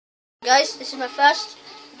Guys, this is my first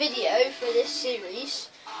video for this series,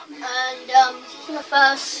 and this is my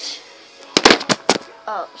first.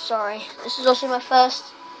 Oh, sorry. This is also my first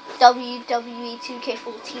WWE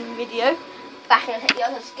 2K14 video. Back in a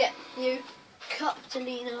second, let's get new cup to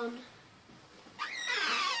lean on.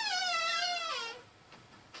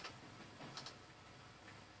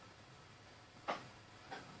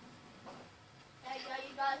 There you go,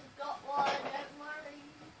 you guys have got one. Don't worry.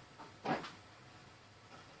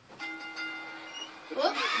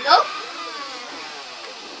 Whoop, nope.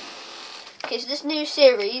 Okay, so this new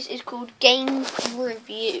series is called Game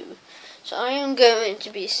Review. So I am going to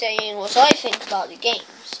be saying what I think about the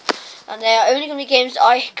games. And they are only going to be games that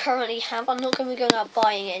I currently have. I'm not going to be going out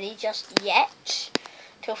buying any just yet,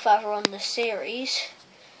 till further on in the series.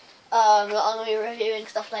 I'm going to be reviewing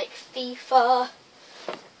stuff like FIFA,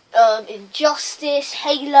 Injustice,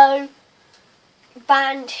 Halo,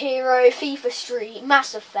 Band Hero, FIFA Street,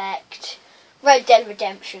 Mass Effect, Red Dead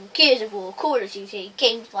Redemption, Gears of War, Call of Duty,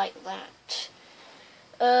 games like that.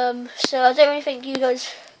 So I don't really think you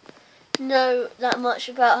guys know that much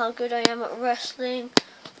about how good I am at wrestling.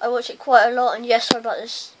 I watch it quite a lot, and yes, sorry about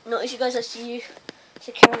this noise you guys. I see you. It's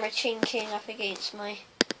the camera chinking up against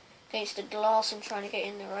the glass and trying to get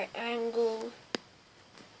in the right angle.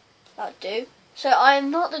 That'll do. So I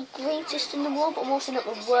am not the greatest in the world, but I'm also not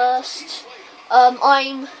the worst.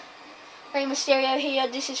 I'm Rey Mysterio here.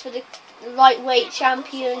 This is for the lightweight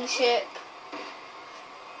championship.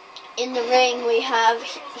 In the ring we have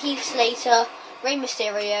Heath Slater, Rey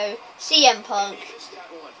Mysterio, CM Punk,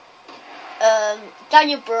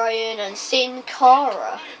 Daniel Bryan and Sin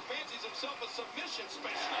Cara.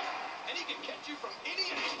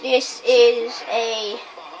 This is a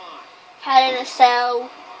Hell in a Cell,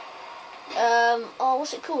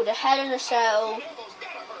 what's it called? A Hell in a Cell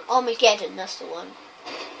Armageddon, that's the one.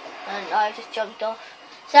 And I just jumped off.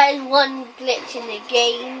 So that is one glitch in the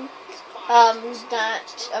game,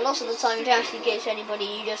 that a lot of the time you don't actually get to anybody,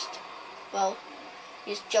 you just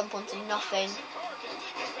jump onto nothing.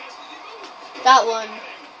 That one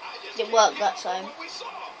didn't work that time.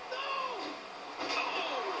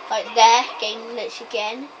 Like there, game glitch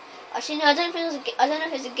again. Actually no, I don't know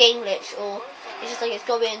if it's a game glitch or it's just like it's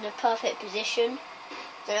got to be in the perfect position.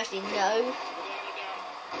 Don't actually know.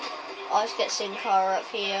 I'll just get Sin Cara up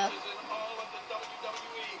here.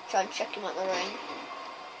 Try and check him out the ring.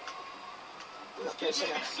 Not close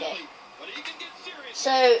enough, okay.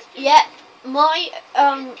 So, yeah, my,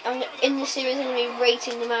 in this series I'm going to be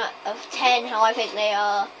rating them out of 10, how I think they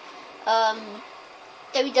are.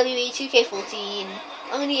 WWE 2K14,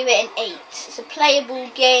 I'm going to give it an 8. It's a playable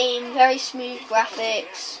game, very smooth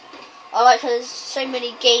graphics. I like how there's so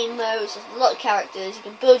many game modes, there's a lot of characters, you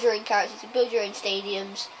can build your own characters, you can build your own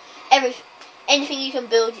stadiums. Anything you can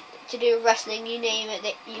build to do with wrestling, you name it,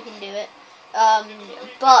 that you can do it.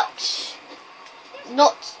 But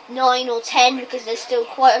not 9 or 10 because there's still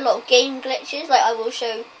quite a lot of game glitches. Like I will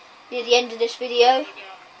show near the end of this video.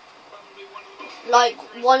 Like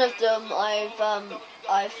one of them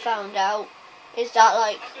I've found out is that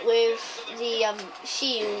like with the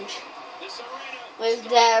Shield, with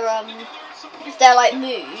their like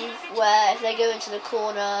move where if they go into the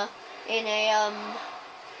corner in a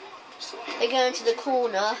they go into the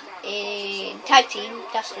corner in tag team,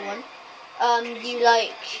 that's the one. You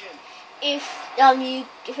like if you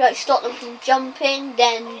like stop them from jumping,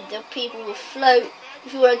 then the people will float.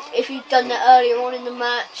 If you've done that earlier on in the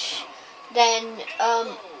match, then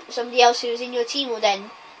somebody else who is in your team will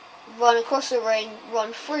then run across the ring,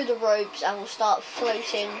 run through the ropes, and will start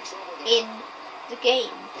floating in the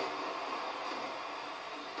game.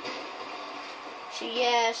 So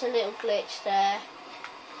yeah, it's a little glitch there.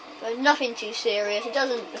 But nothing too serious, it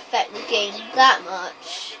doesn't affect the game that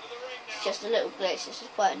much. It's just a little glitch, this is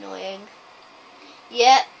quite annoying.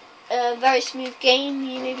 Yeah, a very smooth game,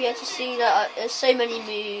 you may be able to see that there's so many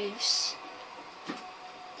moves.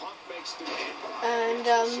 And,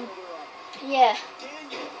 yeah.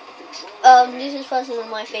 This is personally one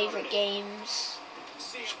of my favourite games.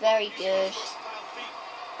 It's very good.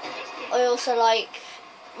 I also like,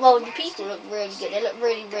 well, the people look really good, they look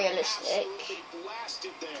really realistic.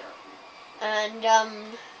 And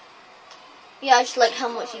yeah, I just like how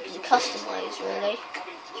much you can customize. Really,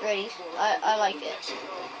 it's really, I like it.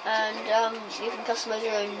 And you can customize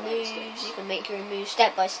your own moves. You can make your own moves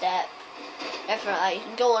step by step. Everything like that. You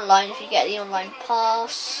can go online if you get the online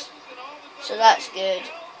pass, so that's good.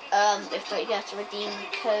 If not, you have to redeem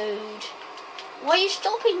the code. Why are you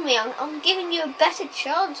stopping me? I'm giving you a better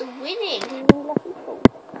chance of winning.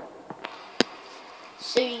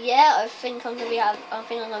 So yeah, I think I'm gonna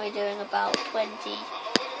be doing about 20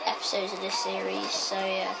 episodes of this series. So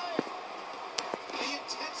yeah.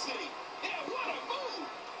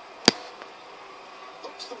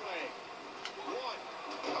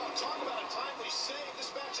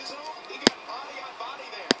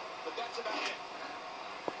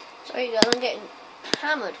 Sorry guys, I'm getting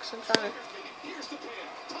hammered because I'm trying to... Here's the pin.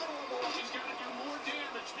 Title on the line. He's got to do more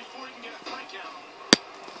damage before he can get a break out.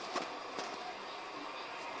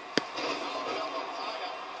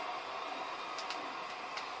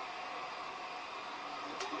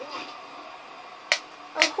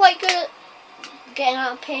 I'm quite good at getting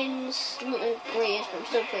out of pins. I'm not the greatest, but I'm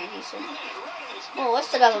still pretty decent. Oh, I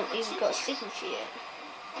still haven't even got a signature yet.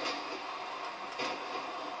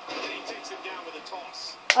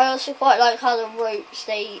 I also quite like how the ropes,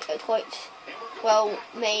 they are quite well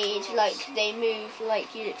made, like they move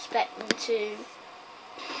like you'd expect them to.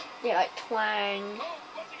 Yeah, like twang.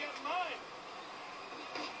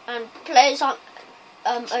 And players aren't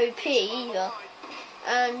OP either.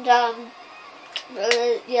 And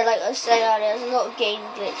yeah, like I said earlier, there's a lot of game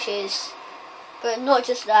glitches. But not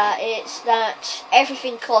just that, it's that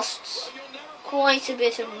everything costs quite a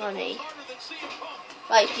bit of money.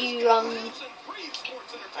 Like you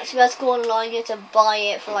if you have to go online, you have to buy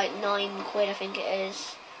it for like £9, I think it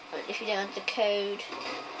is, if you don't have the code.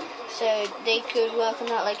 So they could work on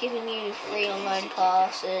that, like giving you free online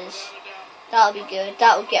passes. That would be good.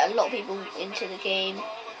 That would get a lot of people into the game.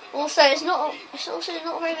 Also, it's also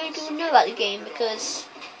not very many people know about the game because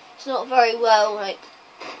it's not very well, like,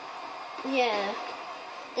 yeah,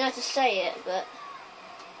 you have to say it, but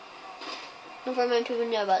not very many people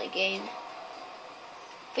know about the game.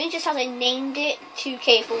 I think just how they named it,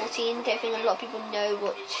 2K14, I don't think a lot of people know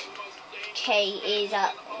what K is.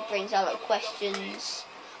 That brings out like questions.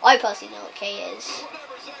 I personally know what K is.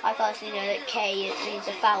 I personally know that K means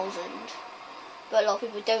 1,000. But a lot of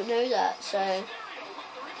people don't know that, so I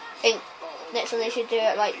think next time they should do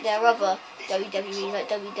it like their other WWE, like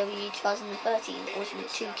WWE 2013, or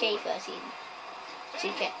 2K13.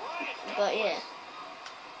 2K. But yeah.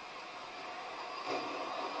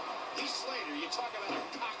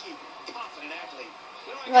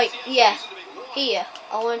 Like, yeah, here,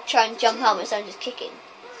 I want to try and jump out instead of just kicking.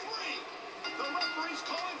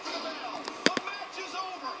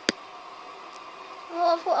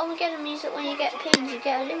 Well, I thought Armageddon means that when you get pinned, you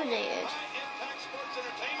get eliminated.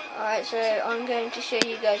 Alright, so I'm going to show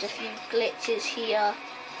you guys a few glitches here,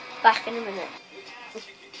 back in a minute.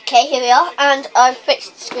 Okay, here we are, and I've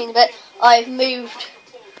fixed the screen a bit. I've moved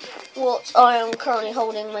what I am currently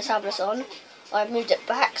holding my tablet on. I've moved it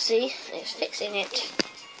back, see, it's fixing it.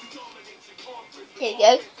 Here we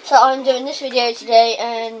go. So I'm doing this video today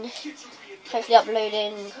and hopefully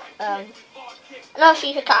uploading another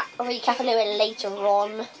FIFA recap a little bit later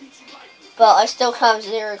on. But I still have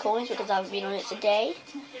 0 coins because I haven't been on it today.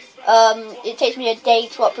 It takes me a day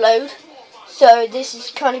to upload. So this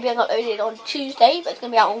is currently being uploaded on Tuesday, but it's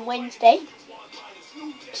going to be out on Wednesday.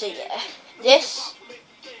 So yeah, this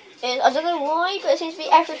is, I don't know why, but it seems to be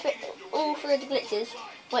everything, all 3 of the glitches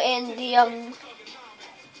were in the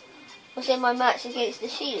was in my match against the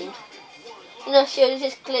Shield. You know, Shield is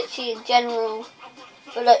just glitchy in general,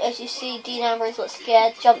 but like, as you see, Dean Ambrose got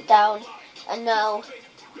scared, jumped down, and now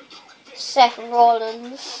Seth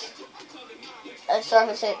Rollins, sorry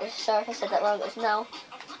if I said that wrong, is now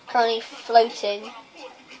currently floating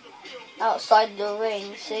outside the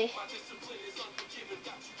ring, see?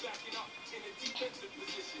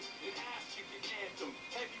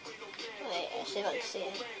 Wait, let's see if I can see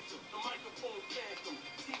it.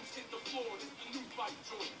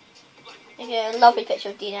 Okay, a lovely picture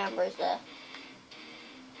of Dean Ambrose there.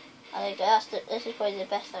 I think this is probably the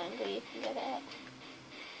best angle you can get it at.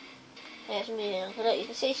 Yeah, it's moving. Look, you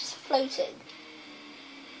can see it's just floating.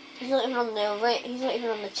 He's not even on the ring. He's not even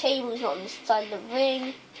on the table. He's not on the side of the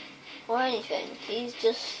ring or anything. He's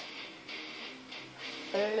just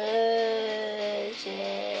floating.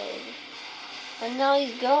 And now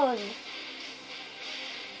he's gone.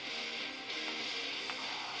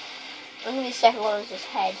 I'm gonna be Seth Rollins'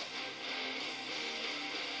 head.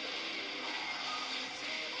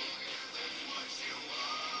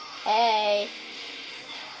 Hey.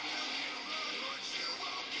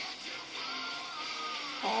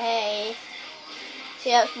 Hey.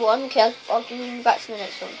 See, that's one. Okay, I'll give you back to the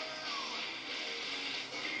next one.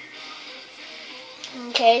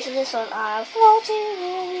 Okay, so this one, I'm floating in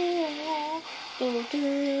the air. Doo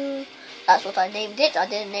doo. That's what I named it. I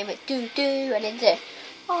didn't name it doo doo. I named it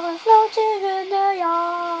I'm floating in the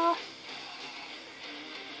air.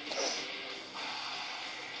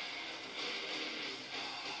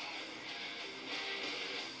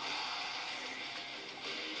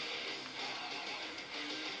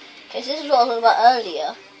 Okay, so this is what I was talking about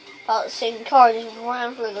earlier, about seeing car just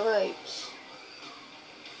ran through the ropes.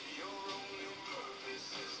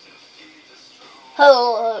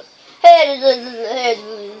 Oh,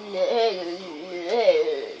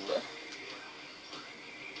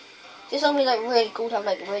 This song would be like really cool to have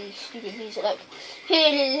like really stupid music like.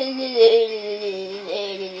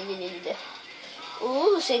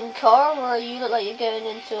 Ooh, Sin Cara, you look like you're going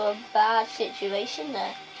into a bad situation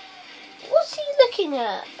there. What's he looking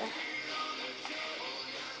at?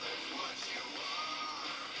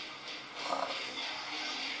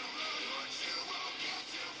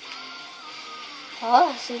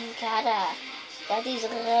 Oh, Sin Cara, that is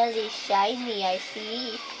really shiny, I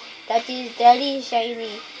see. That is very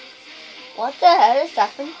shiny. What the hell has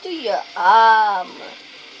happened to your arm?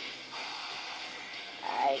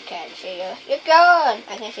 I can't see you. You're gone.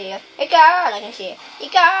 I can see you. You're gone. I can see you.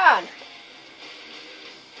 You're gone.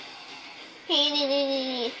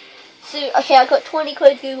 So, okay, I got 20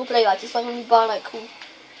 quid Google Play vouchers, so I'm going to be buying like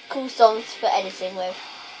cool songs for editing with.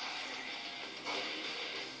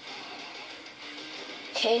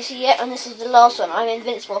 Okay, so yeah, and this is the last one. I'm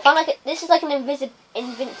invincible. I found like this is like an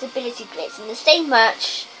invincibility glitch. In the same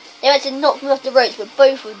match, they went to knock me off the ropes, but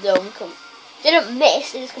both of them didn't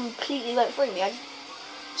miss. They just completely went through me. I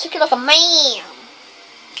just took it like a man.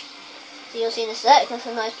 So you'll see in a sec. That's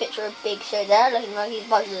a nice picture of Big Show there, looking like he's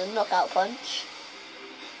about to do a knockout punch.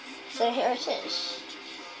 So here it is.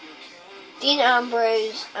 Dean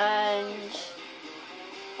Ambrose and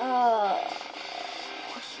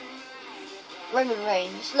Roman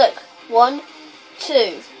Reigns. Look, 1,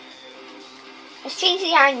 2. Let's change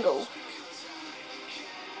the angle.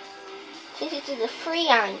 Change it to the 3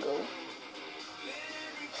 angle.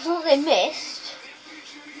 It's not they missed.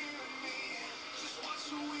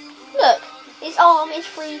 Look, his arm is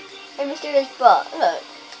through Rey Mysterio's butt. Look.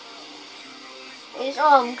 His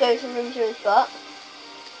arm goes through Rey Mysterio's butt.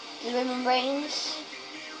 The Roman Reigns.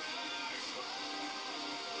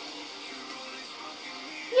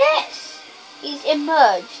 Yes! He's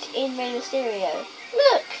emerged in Rey Mysterio.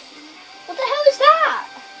 Look! What the hell is that?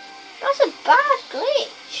 That's a bad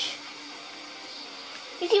glitch.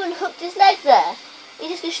 He's even hooked his leg there. He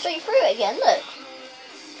just goes straight through it again, look.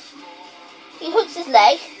 He hooks his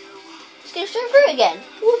leg. Just goes straight through it again.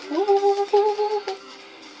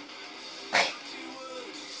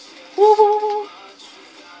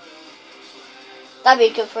 That'd be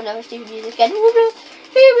good for another stupid music again.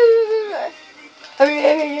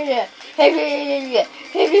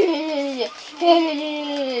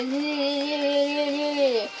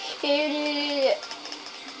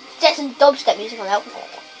 Get some dubstep music on that.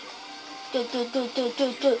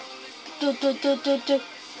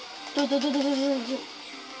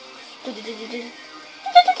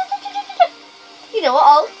 You know what?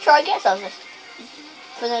 I'll try and get some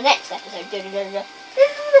for the next episode.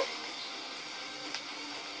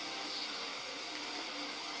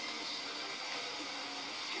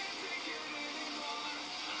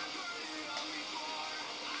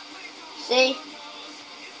 See?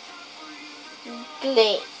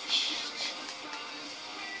 Glitched.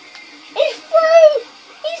 It's through!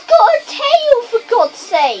 He's got a tail, for God's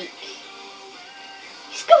sake!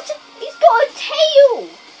 He's got a tail!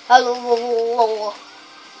 Hello.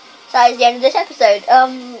 So that is the end of this episode.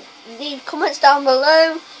 Leave comments down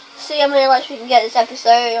below. See how many likes we can get this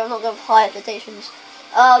episode. I'm not going to have high expectations.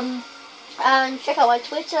 And check out my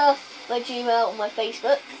Twitter, my Gmail, or my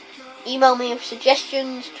Facebook. Email me with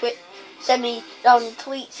suggestions. Send me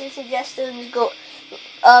tweets and suggestions.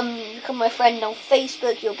 Become my friend on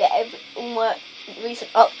Facebook. You'll get all my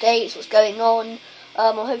recent updates, what's going on.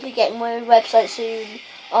 I'll hopefully get my own website soon.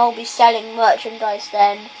 I'll be selling merchandise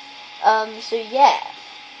then. So yeah,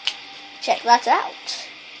 check that out.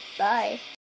 Bye.